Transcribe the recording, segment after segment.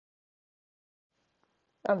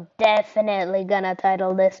I'm definitely gonna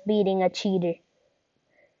title this Beating a Cheater.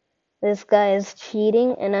 This guy is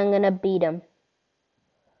cheating and I'm gonna beat him.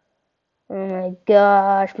 Oh my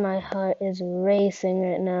gosh, my heart is racing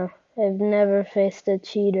right now. I've never faced a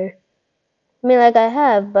cheater. I mean, like I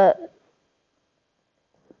have, but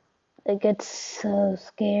it gets so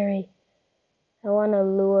scary. I want to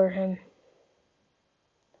lure him.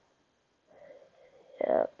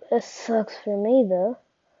 Yeah, it sucks for me though,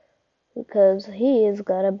 because he's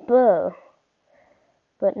got a bow,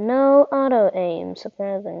 but no auto aim,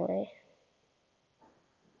 surprisingly.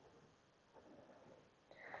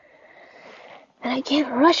 And I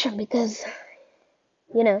can't rush him because,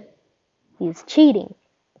 you know, he's cheating,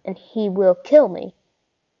 and he will kill me.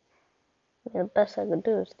 The best I could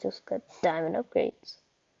do is just get diamond upgrades.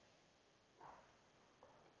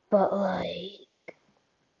 But like,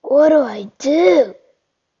 what do I do?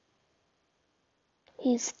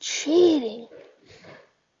 He's cheating.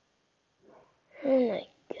 Oh my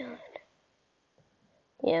god.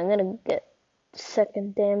 Yeah, I'm gonna get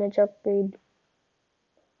second damage upgrade.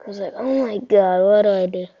 Cause like, oh my god, what do I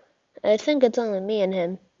do? I think it's only me and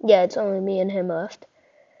him. Yeah, it's only me and him left.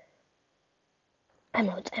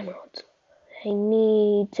 Emeralds, emeralds. I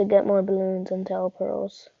need to get more balloons and tell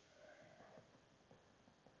pearls.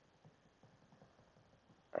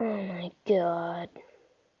 Oh my god.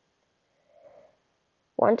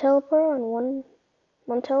 One telepearl and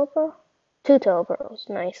one telepearl? Two telepearls,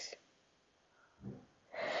 nice.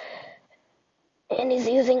 And he's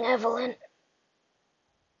using Evelyn.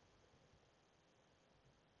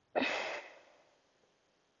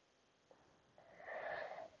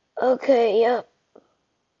 Okay, yep.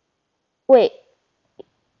 Wait.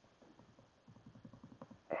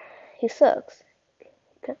 He sucks.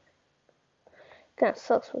 Kinda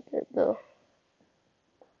sucks with it though.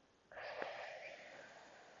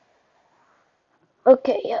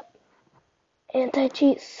 Okay, yep.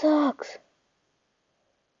 Anti-cheat sucks.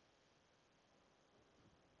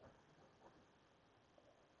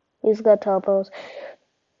 He's got telepearls.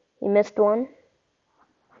 He missed one.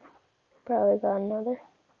 Probably got another.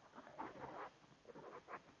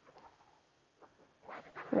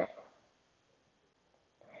 No.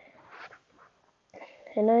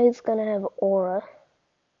 I know he's gonna have aura.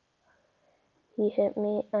 He hit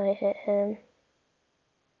me, I hit him.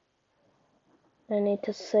 I need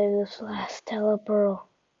to save this last telepearl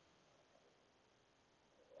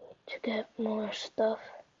to get more stuff.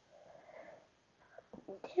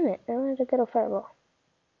 Damn it, I wanted to get a fireball.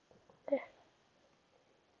 There.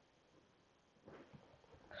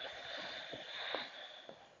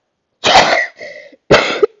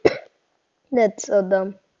 That's so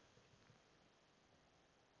dumb.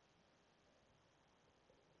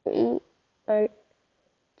 You are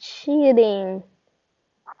cheating.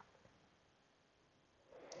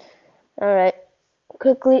 Alright,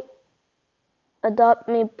 quickly adopt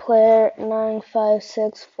me player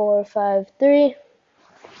 956453.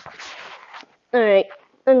 Alright,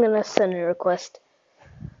 I'm gonna send a request.